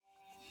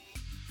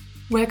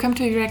Welcome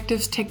to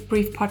Eurective's Tech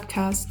Brief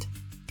podcast.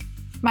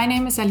 My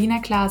name is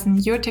Alina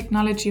Klasen, your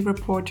technology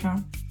reporter.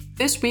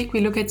 This week we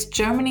look at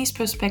Germany's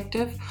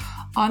perspective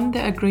on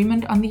the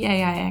agreement on the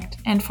AI Act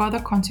and further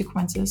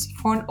consequences.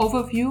 For an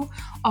overview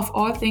of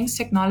all things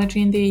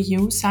technology in the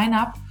EU, sign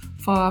up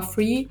for our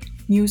free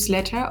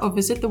newsletter or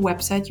visit the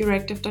website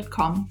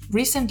euractiv.com.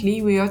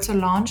 Recently, we also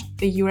launched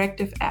the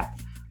Euractiv app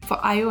for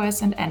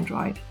iOS and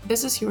Android.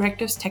 This is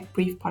Euractiv's Tech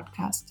Brief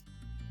podcast.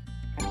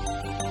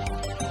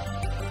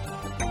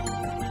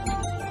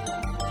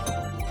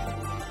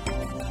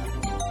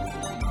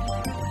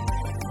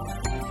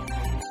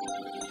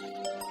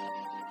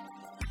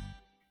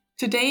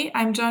 Today,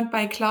 I'm joined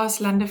by Klaus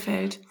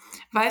Landefeld,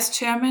 Vice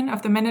Chairman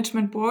of the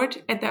Management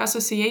Board at the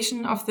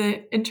Association of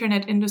the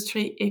Internet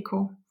Industry,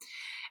 ECO.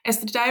 As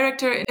the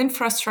Director in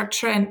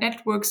Infrastructure and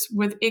Networks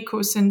with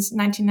ECO since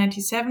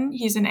 1997,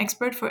 he's an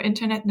expert for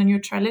Internet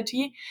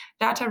neutrality,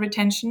 data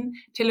retention,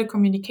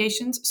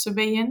 telecommunications,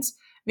 surveillance,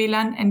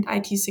 WLAN, and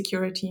IT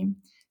security.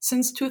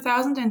 Since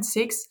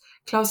 2006,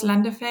 Klaus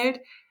Landefeld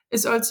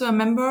is also a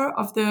member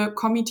of the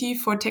Committee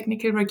for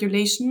Technical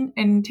Regulation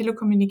in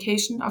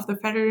Telecommunication of the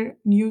Federal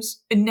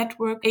News and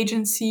Network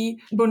Agency,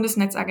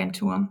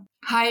 Bundesnetzagentur.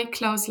 Hi,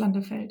 Klaus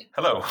Landefeld.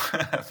 Hello,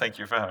 thank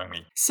you for having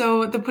me.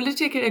 So the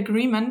political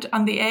agreement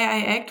on the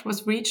AI Act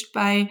was reached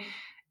by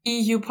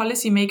EU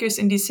policymakers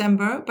in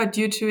December, but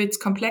due to its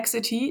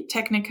complexity,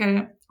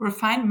 technical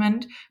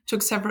refinement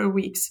took several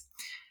weeks.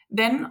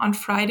 Then on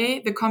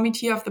Friday, the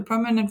Committee of the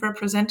Permanent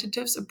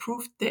Representatives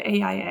approved the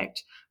AI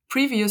Act.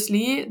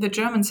 Previously, the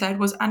German side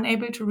was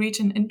unable to reach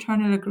an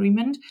internal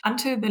agreement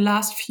until the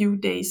last few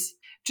days.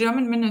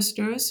 German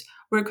ministers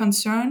were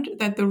concerned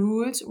that the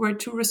rules were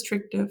too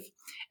restrictive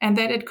and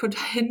that it could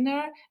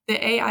hinder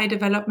the AI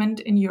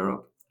development in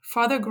Europe.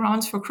 Further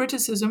grounds for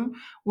criticism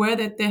were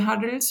that the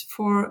hurdles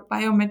for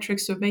biometric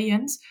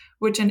surveillance,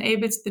 which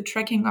enables the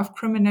tracking of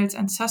criminals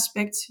and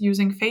suspects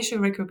using facial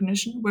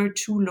recognition, were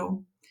too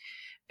low.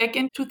 Back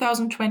in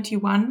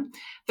 2021,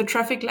 the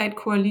Traffic Light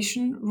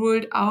Coalition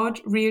ruled out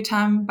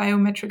real-time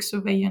biometric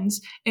surveillance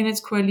in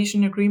its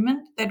coalition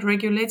agreement that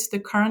regulates the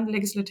current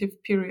legislative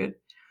period.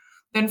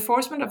 The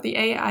enforcement of the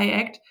AI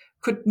Act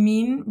could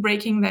mean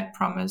breaking that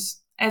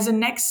promise. As a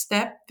next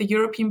step, the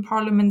European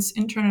Parliament's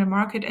Internal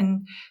Market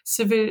and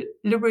Civil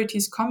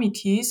Liberties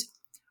Committees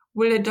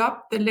will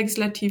adopt the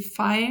legislative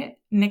file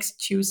next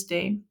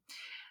Tuesday.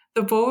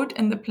 The vote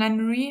in the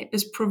plenary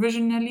is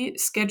provisionally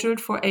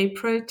scheduled for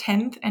April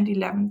 10th and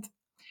 11th.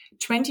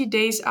 20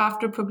 days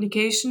after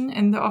publication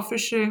in the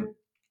official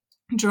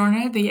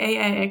journal, the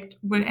AI Act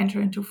will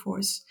enter into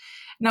force.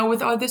 Now,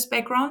 with all this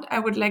background, I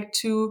would like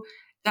to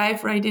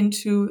dive right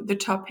into the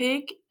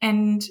topic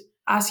and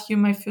ask you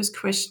my first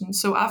question.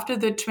 So after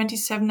the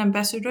 27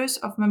 ambassadors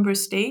of member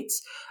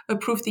states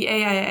approved the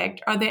AI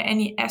Act, are there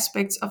any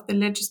aspects of the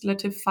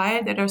legislative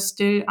file that are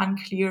still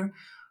unclear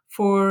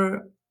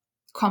for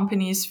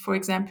companies, for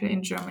example,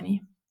 in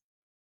Germany?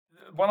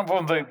 One of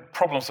the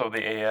problems of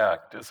the AI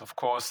Act is, of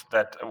course,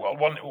 that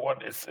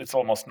it's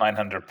almost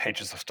 900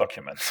 pages of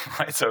documents,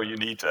 right? So you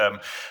need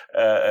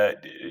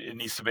it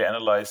needs to be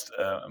analyzed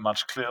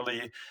much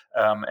clearly,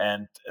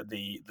 and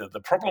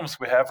the problems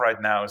we have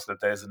right now is that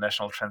there's a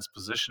national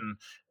transposition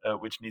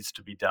which needs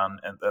to be done,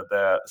 and that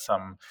there are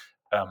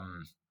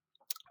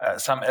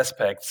some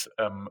aspects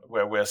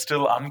where we're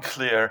still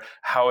unclear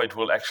how it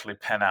will actually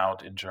pan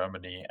out in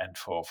Germany and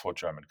for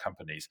German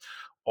companies.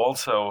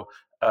 Also,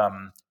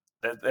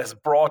 there's a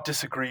broad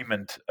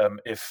disagreement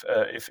if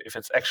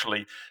it's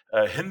actually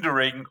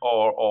hindering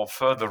or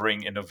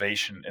furthering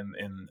innovation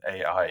in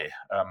AI.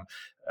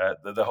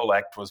 The whole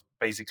act was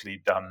basically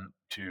done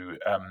to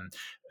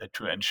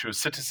ensure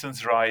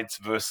citizens' rights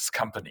versus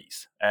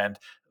companies, and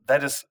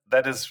that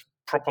is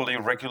properly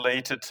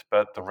regulated,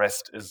 but the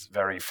rest is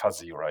very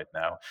fuzzy right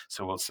now.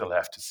 So we'll still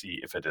have to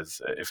see if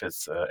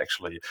it's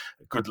actually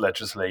good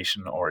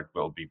legislation or it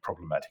will be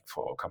problematic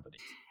for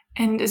companies.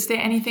 And is there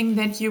anything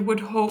that you would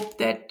hope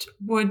that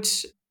would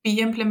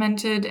be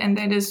implemented and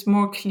that is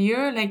more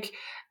clear? Like,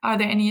 are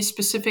there any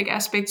specific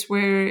aspects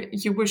where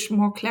you wish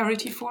more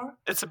clarity for?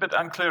 It's a bit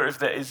unclear if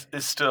there is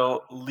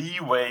still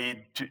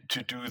leeway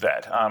to do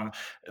that.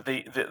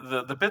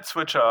 The bits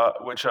which are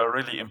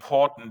really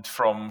important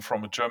from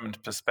a German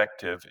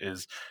perspective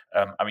is,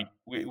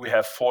 we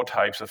have 4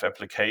 types of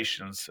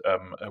applications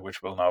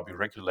which will now be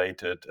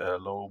regulated: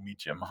 low,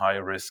 medium, high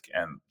risk,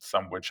 and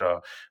some which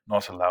are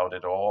not allowed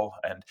at all.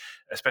 And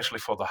especially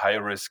for the high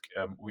risk,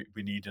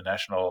 we need a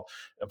national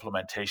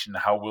implementation.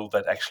 How will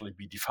that actually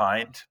be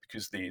defined?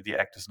 Because the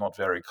act is not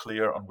very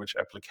clear on which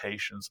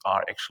applications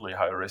are actually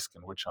high risk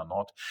and which are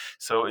not.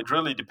 So it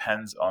really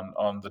depends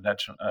on the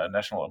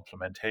national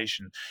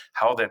implementation,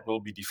 how that will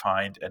be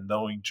defined. And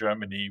knowing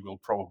Germany will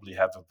probably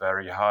have a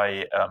very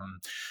high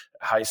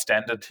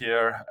standard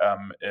here,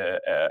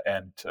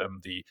 and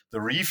the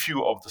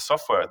review of the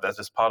software, that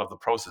is part of the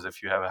process.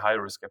 If you have a high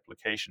risk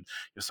application,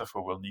 your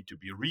software will need to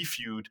be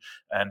reviewed,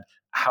 and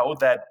how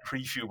that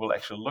review will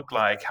actually look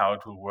like, how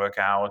it will work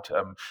out,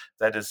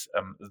 that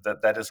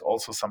is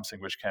also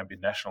something which can be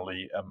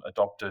nationally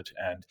adopted.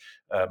 And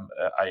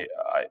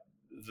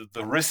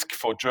the risk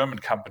for German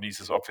companies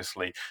is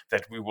obviously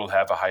that we will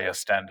have a higher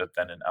standard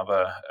than in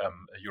other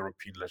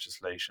European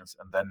legislations,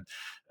 and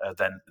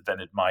then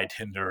it might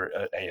hinder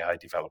AI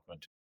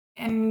development.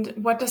 And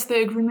what does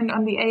the agreement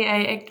on the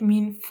AI Act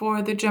mean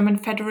for the German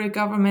federal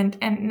government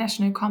and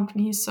national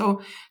companies?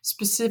 So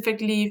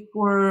specifically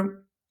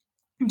for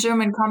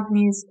German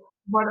companies,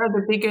 what are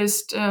the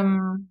biggest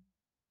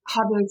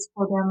hurdles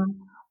for them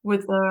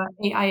with the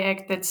AI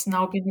Act that's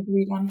now been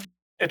agreed on?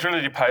 It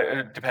really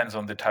depends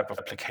on the type of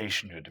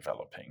application you're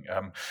developing.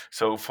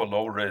 So for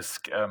low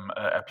risk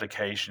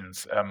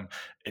applications,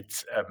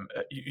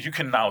 you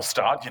can now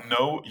start.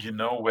 You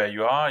know where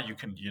you are.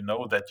 You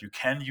know that you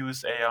can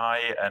use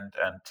AI, and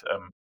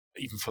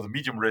even for the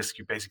medium risk,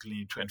 you basically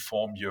need to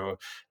inform your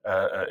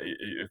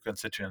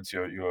constituents,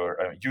 your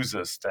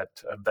users that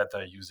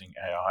they're using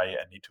AI,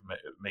 and need to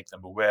make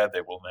them aware.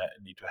 They will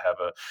need to have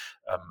a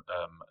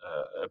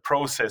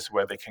process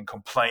where they can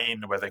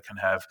complain, where they can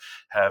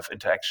have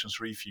interactions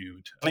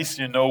reviewed. At least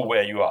you know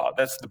where you are.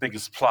 That's the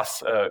biggest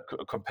plus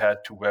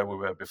compared to where we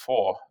were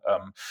before.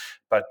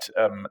 But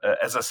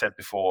as I said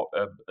before,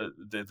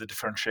 the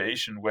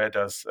differentiation, where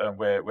does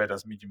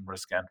medium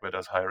risk end, where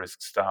does high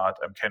risk start,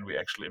 can we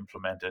actually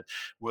implement it?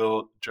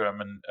 Will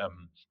German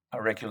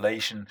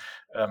regulation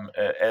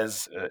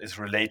as is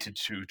related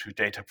to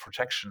data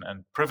protection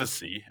and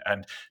privacy,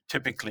 and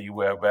typically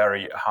we're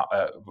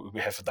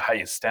we have the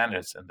highest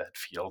standards in that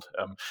field.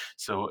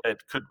 So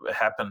it could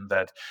happen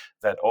that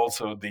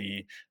also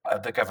the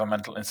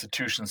governmental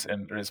institutions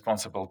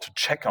responsible to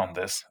check on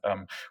this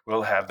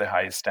will have the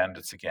highest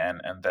standards again,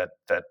 and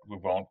that we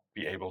won't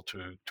be able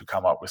to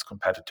come up with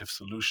competitive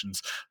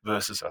solutions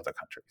versus other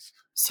countries.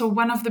 So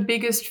one of the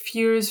biggest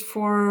fears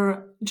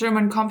for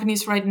German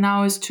companies right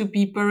now is to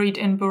be buried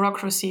in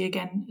bureaucracy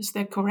again. Is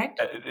that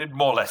correct?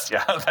 More or less,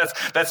 yeah.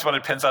 That's what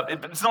it depends on.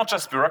 It's not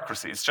just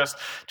bureaucracy; it's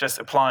just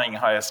applying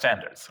higher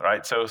standards,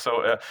 right? So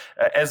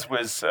as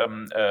with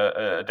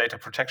data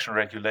protection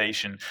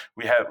regulation,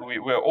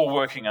 we're all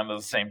working under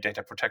the same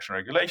data protection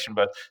regulation,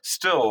 but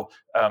still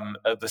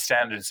the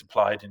standards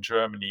applied in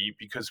Germany,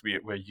 because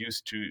we're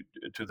used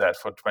to that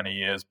for 20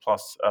 years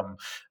plus,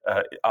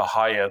 are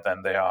higher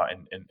than they are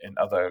in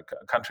other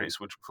countries,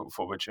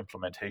 for which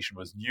implementation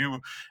was new.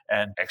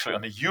 And actually,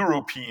 on a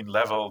European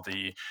level,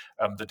 the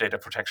data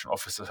protection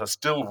officers are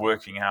still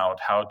working out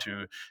how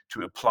to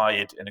apply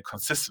it in a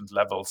consistent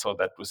level, so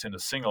that within a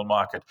single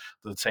market,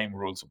 the same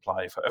rules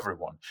apply for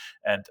everyone.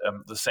 And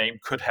the same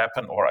could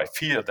happen, or I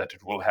fear that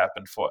it will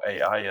happen for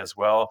AI as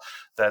well,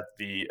 that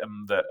the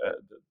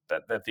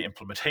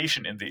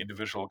implementation in the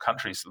individual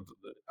countries,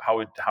 how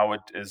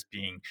it is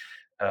being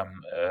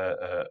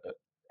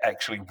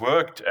actually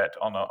worked at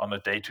on a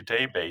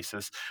day-to-day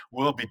basis,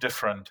 will be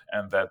different,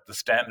 and that the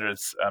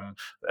standards,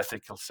 the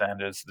ethical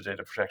standards, the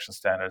data protection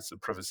standards, the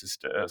privacy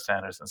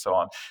standards, and so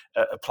on,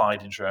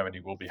 applied in Germany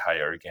will be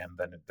higher again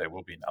than they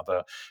will be in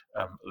other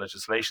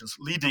legislations,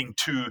 leading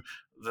to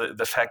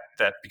the fact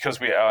that because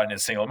we are in a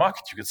single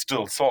market, you could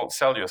still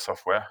sell your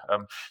software.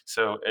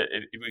 So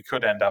we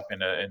could end up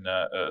in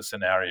a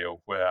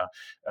scenario where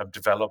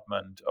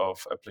development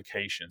of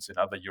applications in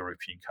other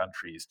European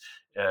countries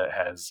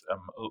has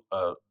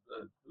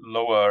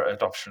lower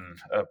adoption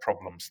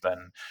problems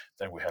than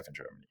we have in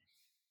Germany.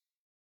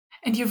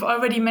 And you've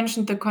already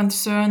mentioned the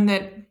concern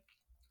that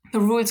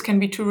the rules can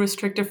be too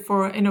restrictive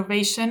for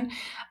innovation.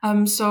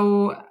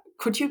 So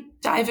could you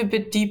dive a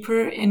bit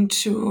deeper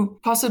into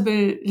possible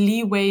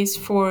leeways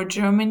for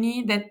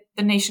Germany that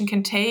the nation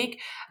can take?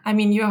 I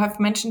mean, you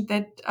have mentioned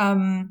that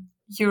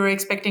you're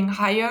expecting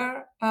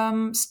higher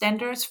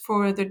standards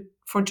for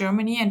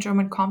Germany and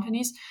German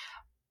companies.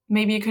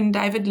 Maybe you can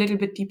dive a little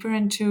bit deeper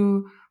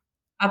into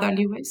other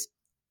leeways.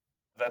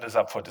 That is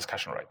up for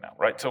discussion right now,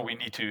 right? So we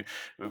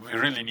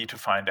really need to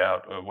find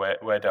out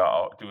where do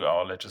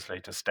our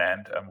legislators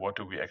stand, and what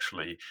do we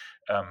actually,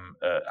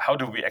 how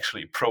do we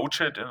actually approach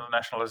it in the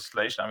national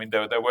legislation? I mean,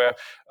 there were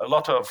a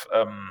lot of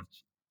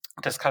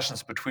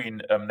discussions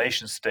between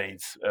nation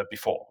states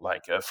before,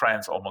 like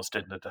France almost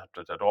didn't adopt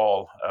it at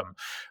all,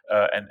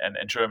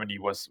 and Germany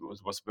was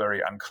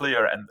very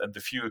unclear, and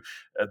the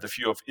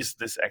view of, is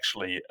this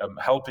actually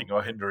helping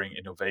or hindering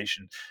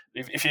innovation?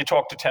 If you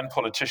talk to 10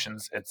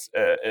 politicians,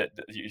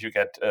 you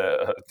get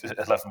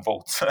 11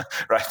 votes,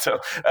 right? So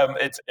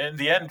it's, in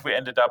the end, we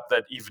ended up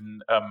that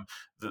even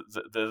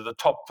the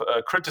top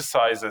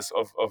criticizers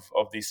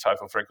of these type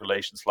of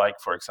regulations, like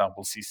for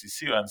example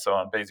CCC and so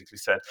on, basically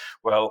said,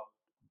 well,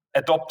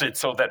 adopt it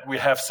so that we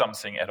have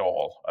something at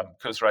all,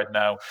 because right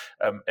now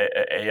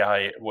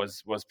AI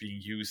was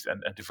being used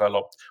and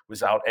developed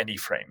without any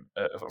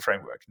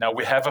framework. Now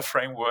we have a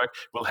framework.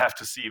 We'll have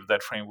to see if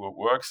that framework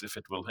works, if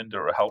it will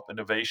hinder or help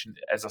innovation.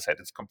 As I said,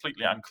 it's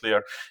completely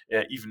unclear.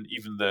 Even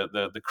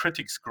the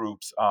critics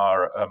groups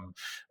are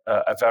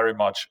very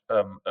much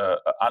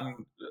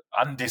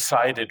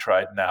undecided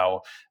right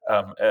now,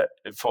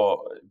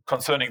 for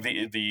concerning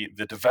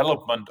the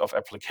development of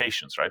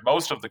applications. Right,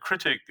 most of the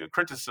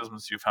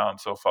criticisms you found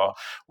so far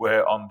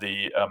were on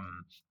the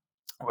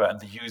where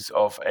the use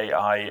of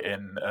AI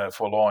in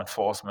for law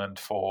enforcement,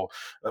 for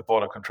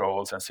border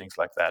controls and things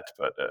like that.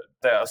 But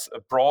there's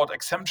broad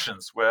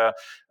exemptions where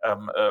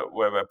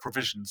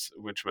provisions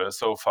which were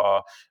so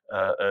far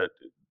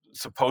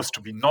supposed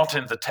to be not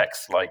in the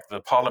text, like the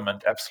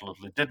parliament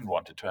absolutely didn't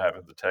want it to have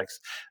in the text,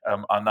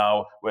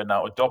 were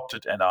now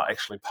adopted and are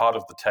actually part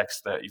of the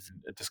text. There are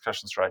even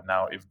discussions right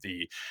now if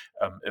the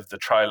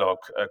trilogue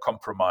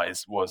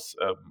compromise was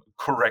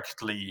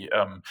correctly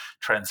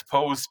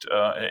transposed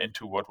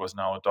into what was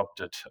now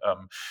adopted.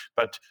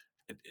 But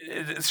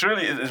it's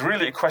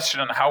really a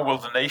question on how will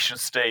the nation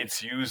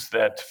states use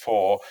that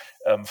for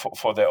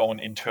their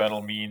own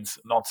internal means.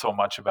 Not so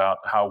much about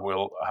how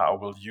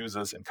will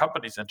users and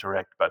companies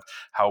interact, but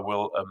how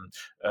will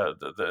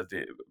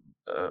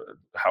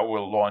how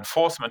will law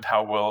enforcement,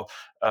 how will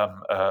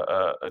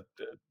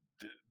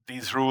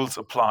these rules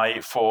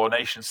apply for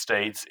nation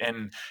states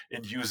in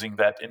using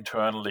that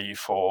internally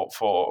for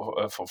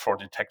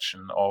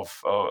detection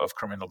of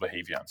criminal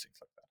behavior and things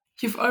like that.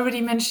 You've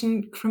already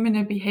mentioned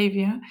criminal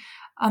behavior.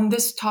 On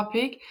this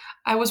topic,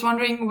 I was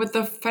wondering, with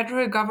the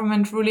federal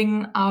government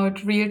ruling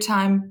out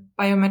real-time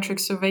biometric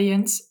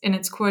surveillance in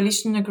its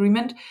coalition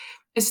agreement,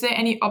 is there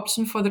any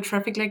option for the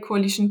traffic light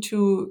coalition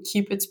to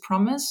keep its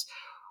promise?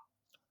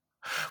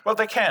 Well,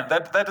 they can.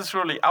 That is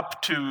really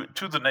up to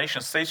the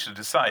nation states to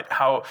decide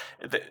how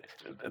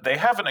they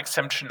have an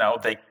exemption now.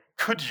 They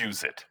could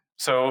use it.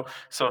 So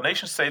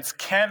nation states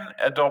can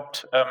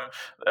adopt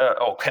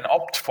or can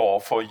opt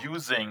for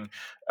using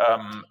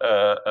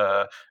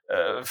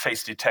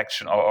face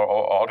detection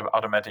or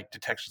automatic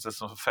detection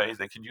systems of face.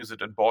 They can use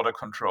it in border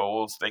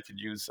controls. They can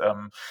use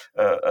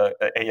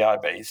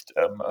AI-based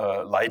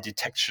lie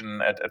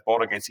detection at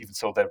border gates, even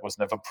so that was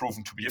never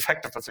proven to be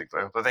effective.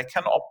 But they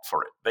can opt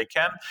for it. They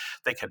can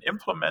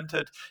implement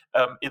it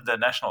in their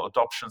national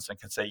adoptions and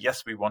can say,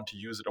 yes, we want to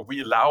use it, or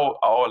we allow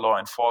our law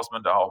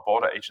enforcement, our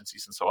border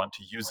agencies and so on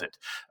to use it.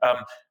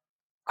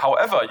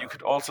 However, you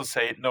could also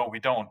say, no, we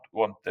don't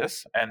want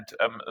this. And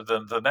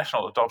the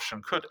national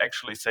adoption could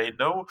actually say,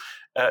 no,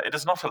 it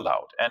is not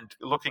allowed. And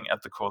looking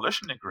at the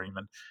coalition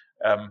agreement,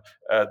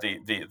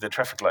 the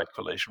traffic light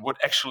coalition would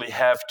actually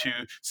have to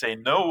say,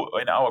 no,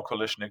 in our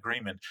coalition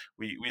agreement,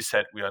 we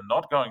said we are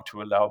not going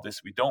to allow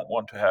this. We don't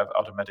want to have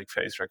automatic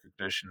face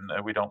recognition.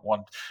 We don't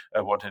want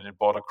it in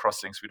border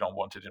crossings. We don't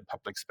want it in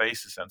public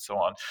spaces and so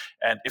on.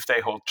 And if they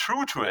hold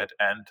true to it,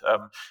 and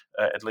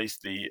at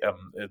least the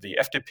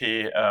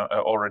FDP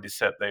already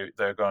said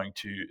they're going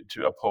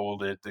to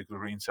uphold it. The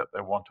Greens said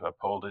they want to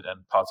uphold it,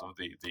 and parts of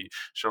the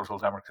Social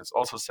Democrats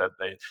also said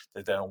they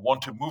don't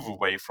want to move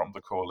away from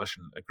the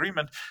coalition agreement.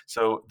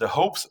 So the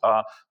hopes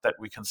are that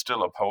we can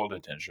still uphold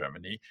it in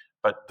Germany,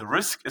 but the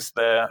risk is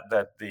there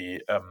that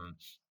the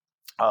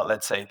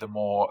let's say the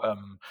more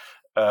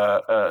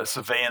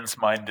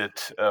surveillance-minded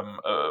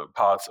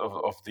parts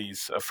of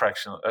these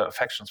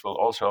factions will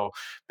also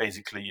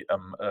basically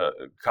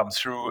come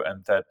through,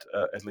 and that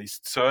at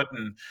least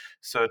certain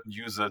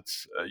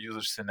usage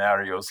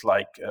scenarios,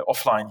 like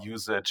offline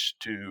usage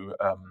to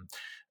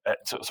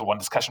so one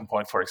discussion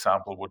point, for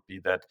example, would be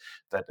that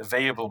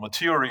available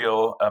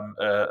material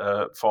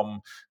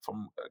from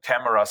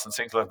cameras and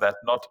things like that,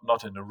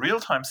 not in a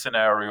real-time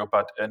scenario,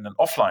 but in an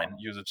offline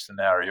usage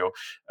scenario,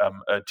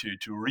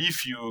 to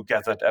review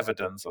gathered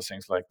evidence or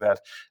things like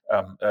that,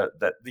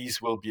 that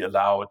these will be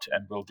allowed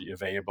and will be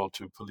available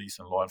to police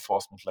and law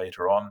enforcement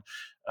later on,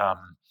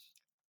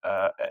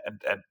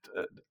 and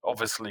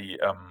obviously.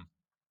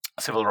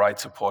 Civil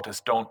rights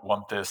supporters don't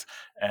want this,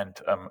 and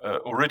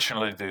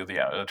originally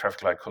the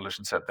Traffic Light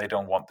Coalition said they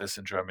don't want this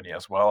in Germany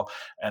as well.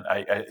 And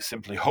I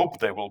simply hope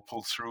they will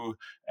pull through,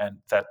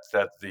 and that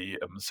the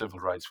civil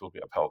rights will be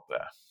upheld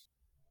there.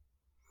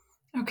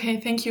 Okay,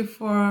 thank you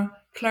for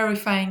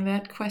clarifying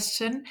that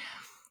question.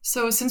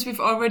 So, since we've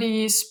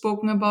already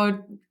spoken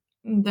about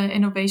the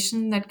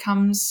innovation that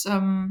comes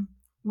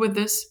with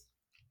this,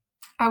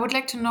 I would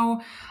like to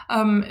know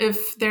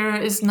if there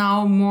is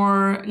now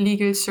more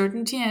legal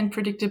certainty and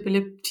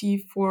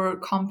predictability for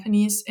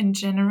companies in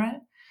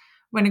general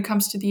when it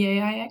comes to the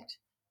AI Act.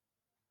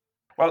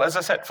 Well, as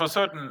I said, for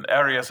certain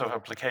areas of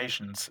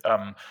applications,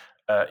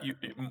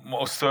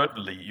 most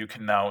certainly you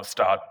can now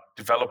start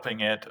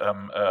developing it,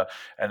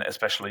 and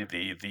especially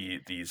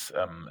these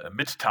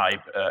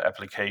mid-type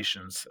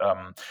applications.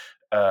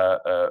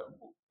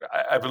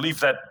 I believe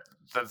that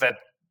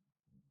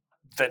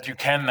you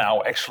can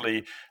now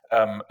actually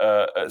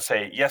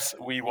say, yes,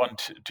 we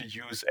want to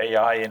use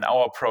AI in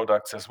our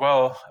products as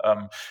well.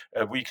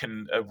 We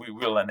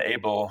will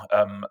enable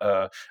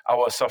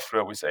our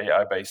software with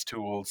AI-based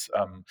tools,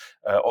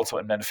 also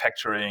in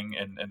manufacturing,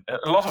 in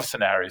a lot of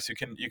scenarios. You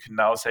can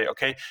now say,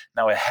 okay,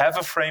 now I have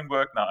a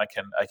framework. Now I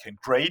can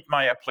grade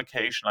my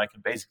application. I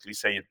can basically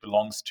say it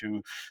belongs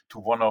to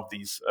one of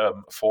these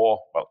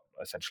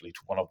essentially to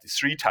one of the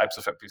three types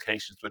of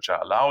applications which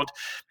are allowed,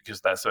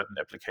 because there are certain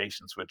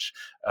applications which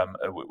are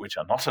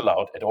not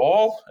allowed at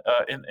all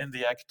in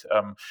the Act,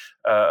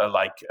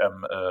 like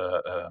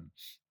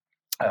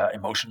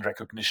emotion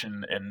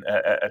recognition in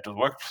at the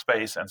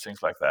workspace and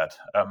things like that.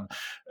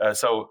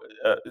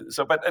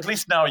 But at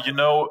least now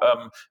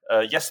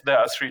yes, there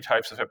are three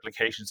types of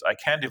applications I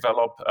can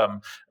develop.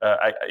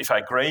 If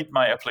I grade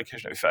my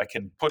application, if I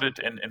can put it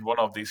in one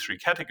of these three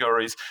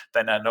categories,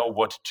 then I know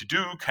what to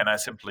do. Can I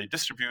simply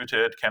distribute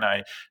it?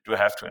 Do I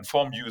have to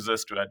inform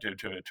users? Do I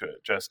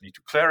just need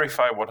to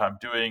clarify what I'm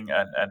doing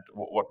and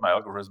what my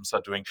algorithms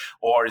are doing?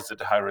 Or is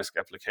it a high-risk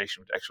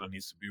application which actually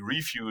needs to be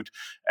reviewed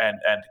and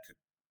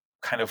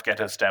kind of get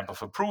a stamp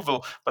of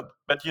approval,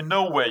 but you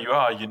know where you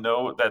are. You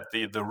know that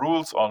the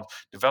rules on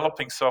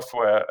developing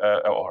software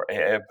or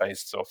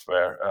AI-based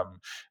software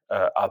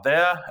are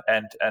there,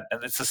 and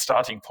it's a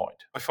starting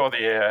point. Before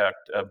the AI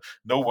Act,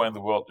 nowhere in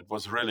the world it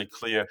was really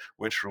clear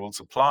which rules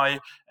apply,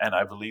 and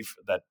I believe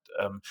that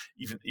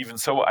even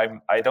so,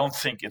 I don't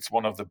think it's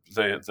one of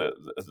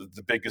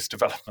the biggest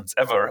developments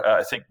ever.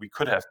 I think we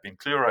could have been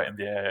clearer in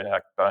the AI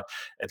Act, but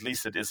at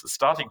least it is a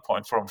starting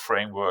point from a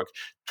framework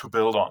to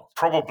build on.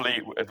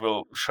 Probably it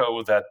will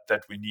show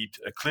that we need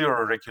a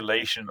clearer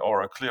regulation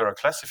or a clearer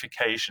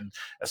classification.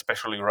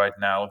 Especially right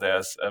now,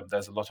 there's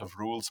a lot of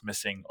rules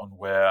missing on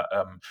where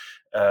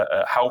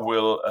how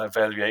will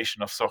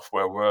evaluation of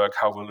software work,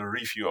 how will a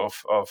review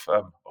of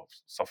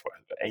software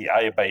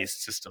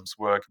AI-based systems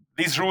work.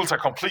 These rules are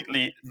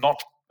completely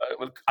not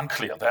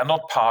unclear. They're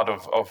not part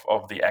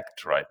of the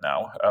Act right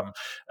now,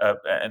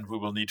 and we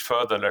will need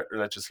further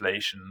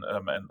legislation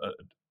and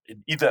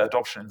in either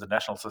adoption in the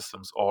national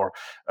systems or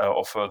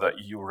further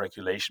EU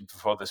regulation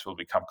before this will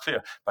become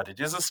clear. But it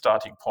is a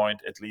starting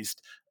point, at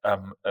least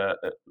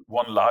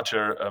one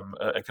larger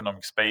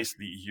economic space.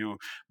 The EU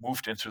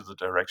moved into the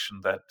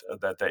direction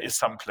that there is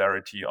some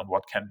clarity on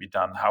what can be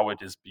done, how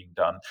it is being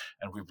done,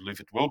 and we believe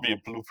it will be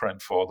a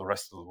blueprint for the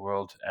rest of the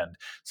world. And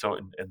so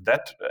in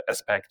that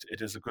aspect,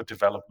 it is a good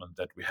development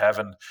that we have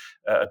an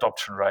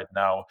adoption right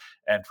now,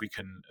 and we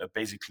can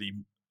basically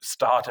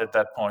start at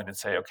that point and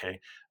say, okay,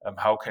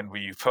 how can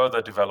we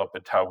further develop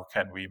it? How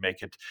can we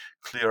make it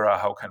clearer?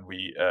 How can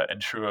we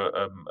ensure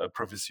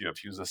privacy of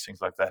users,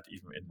 things like that,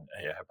 even in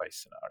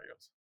AI-based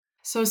scenarios?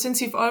 So since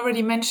you've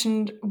already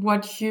mentioned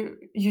what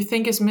you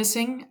think is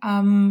missing,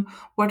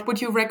 what would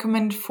you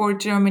recommend for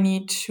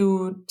Germany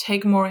to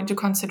take more into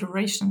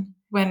consideration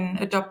when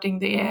adopting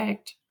the AI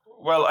Act?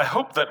 Well, I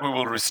hope that we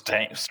will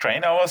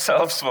restrain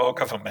ourselves for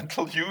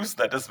governmental use.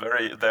 That is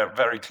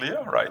very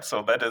clear, right?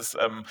 So that is,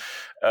 and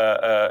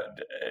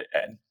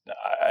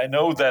I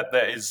know that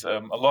there is a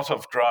lot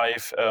of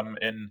drive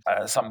in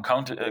some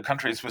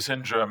countries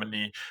within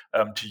Germany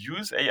to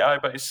use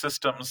AI-based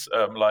systems,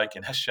 like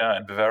in Hesse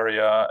and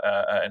Bavaria,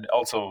 and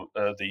also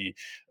the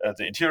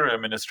Interior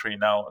Ministry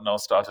now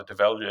started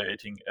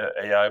evaluating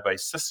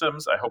AI-based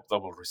systems. I hope they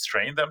will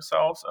restrain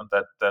themselves and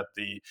that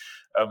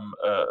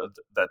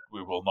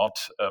we will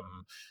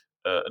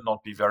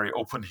not be very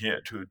open here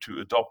to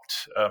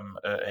adopt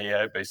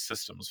AI-based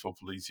systems for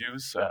police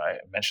use. I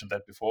mentioned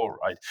that before,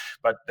 right?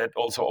 But that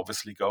also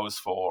obviously goes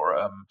for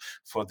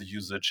the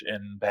usage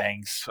in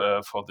banks,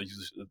 for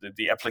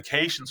the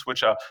applications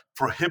which are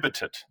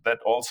prohibited. That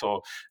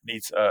also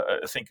needs,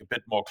 I think, a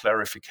bit more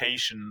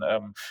clarification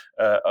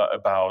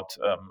about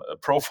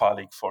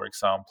profiling, for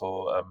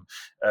example.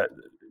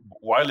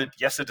 While it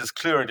is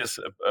clear it is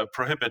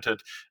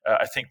prohibited,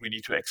 I think we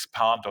need to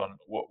expand on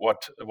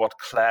what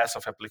class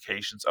of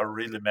applications are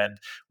really meant,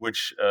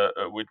 which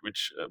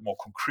more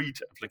concrete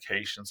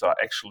applications are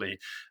actually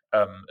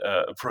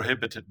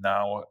prohibited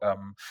now,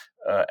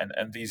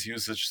 and these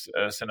usage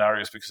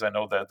scenarios, because I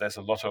know that there's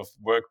a lot of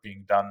work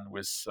being done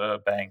with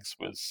banks,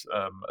 with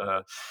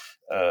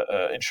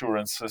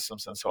insurance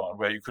systems and so on,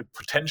 where you could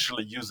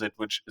potentially use it,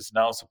 which is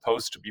now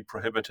supposed to be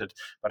prohibited.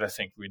 But I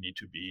think we need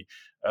to be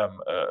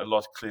a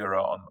lot clearer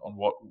on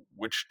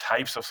which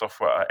types of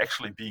software are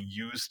actually being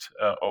used,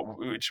 or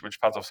which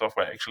parts of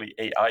software are actually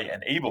AI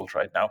enabled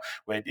right now,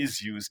 where it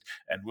is used,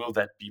 and will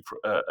that be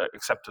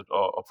accepted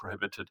or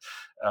prohibited?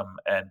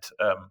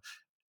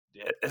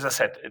 As I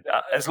said,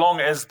 as long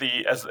as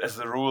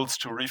the rules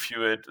to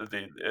review it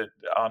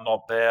are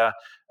not there,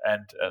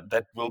 and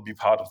that will be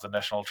part of the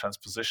national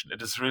transposition.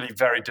 It is really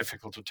very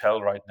difficult to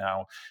tell right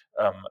now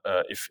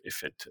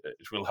if it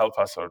will help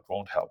us or it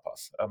won't help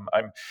us.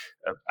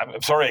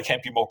 I'm sorry I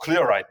can't be more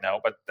clear right now,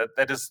 but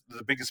that is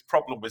the biggest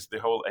problem with the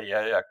whole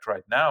AI Act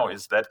right now,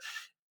 is that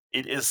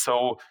it is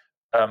so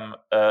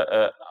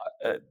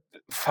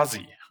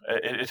fuzzy.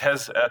 It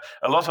has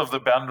a lot of the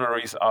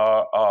boundaries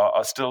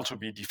are still to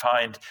be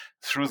defined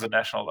through the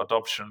national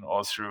adoption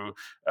or through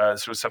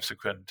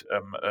subsequent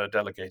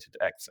delegated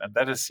acts, and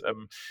that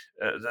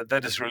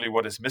is really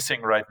what is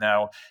missing right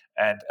now.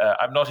 And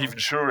I'm not even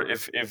sure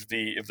if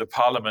the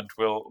Parliament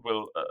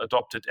will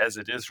adopt it as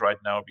it is right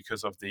now,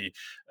 because of the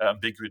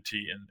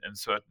ambiguity in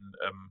certain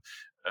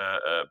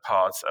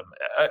parts.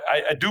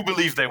 I do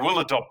believe they will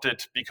adopt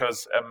it,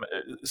 because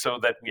so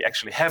that we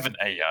actually have an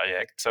AI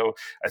Act. So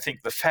I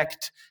think the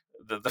fact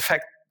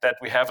that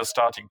we have a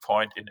starting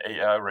point in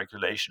AI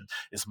regulation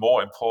is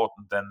more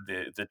important than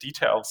the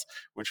details,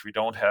 which we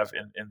don't have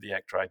in the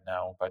Act right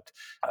now. But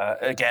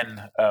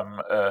again,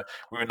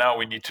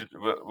 we'll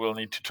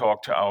need to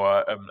talk to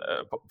our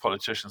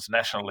politicians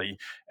nationally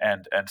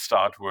and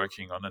start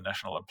working on a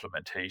national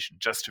implementation,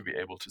 just to be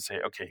able to say,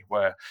 okay,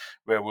 where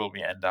will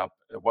we end up?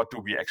 What do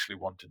we actually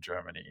want in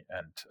Germany,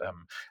 and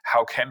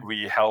how can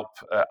we help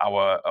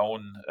our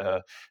own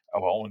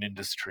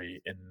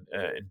industry in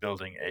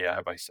building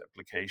AI-based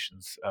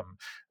applications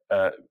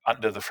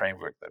under the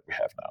framework that we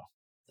have now?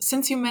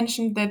 Since you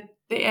mentioned that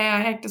the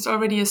AI Act is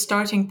already a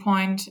starting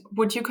point,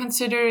 would you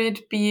consider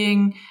it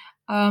being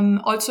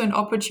also an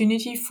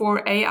opportunity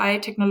for AI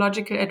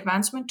technological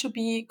advancement to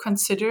be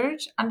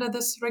considered under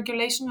this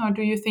regulation? Or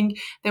do you think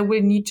there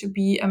will need to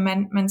be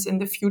amendments in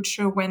the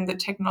future when the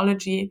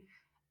technology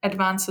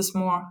advances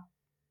more?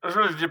 It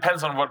really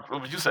depends on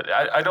what you said.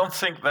 I don't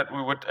think that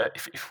we would,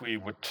 if we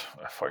would,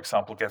 for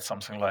example, get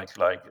something like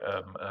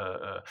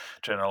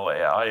general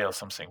AI or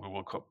something, we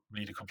will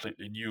need a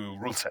completely new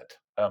rule set.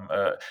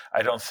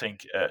 I don't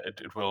think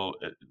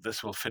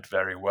this will fit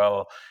very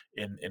well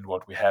in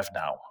what we have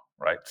now,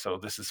 right? So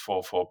this is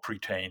for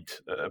pre-trained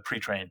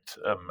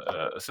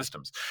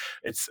systems.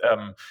 It's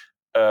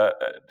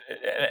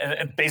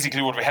and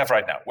basically what we have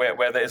right now,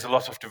 where there is a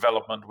lot of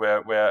development, where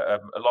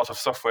a lot of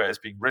software is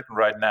being written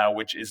right now,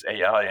 which is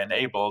AI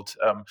enabled,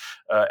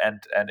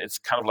 and it's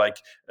kind of like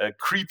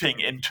creeping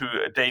into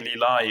daily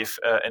life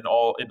in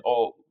all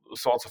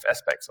sorts of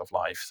aspects of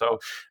life. So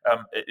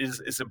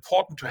it's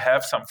important to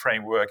have some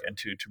framework and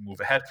to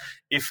move ahead.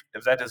 If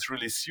that is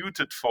really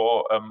suited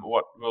for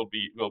what will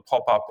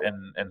pop up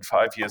in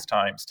 5 years'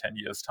 times, 10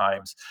 years'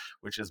 times,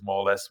 which is more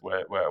or less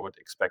where I would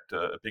expect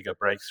a bigger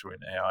breakthrough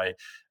in AI.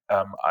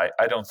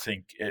 I don't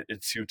think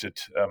it's suited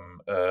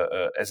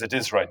as it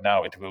is right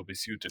now. It will be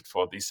suited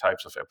for these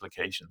types of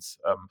applications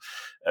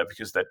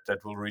because that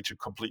will reach a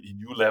completely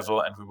new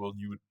level, and we will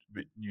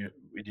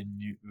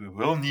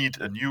need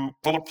a new.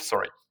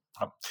 Sorry.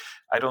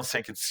 I don't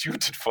think it's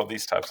suited for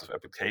these types of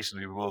applications.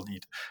 We will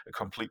need a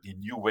completely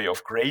new way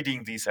of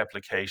grading these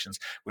applications,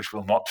 which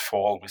will not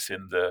fall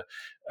within the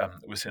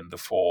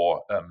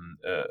four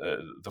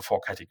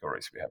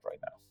categories we have right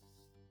now.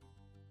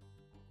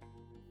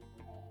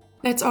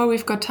 That's all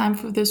we've got time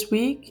for this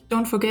week.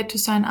 Don't forget to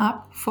sign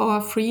up for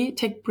our free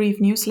Tech Brief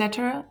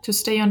newsletter to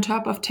stay on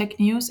top of tech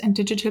news and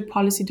digital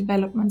policy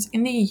developments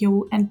in the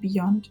EU and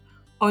beyond.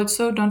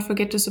 Also, don't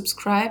forget to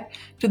subscribe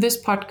to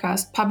this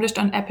podcast published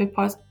on Apple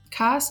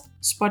Podcasts,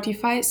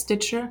 Spotify,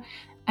 Stitcher,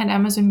 and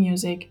Amazon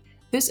Music.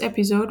 This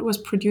episode was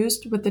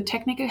produced with the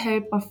technical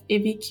help of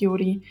Evi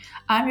Chiori.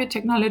 I'm your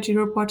technology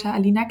reporter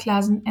Alina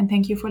Klasen, and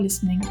thank you for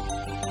listening.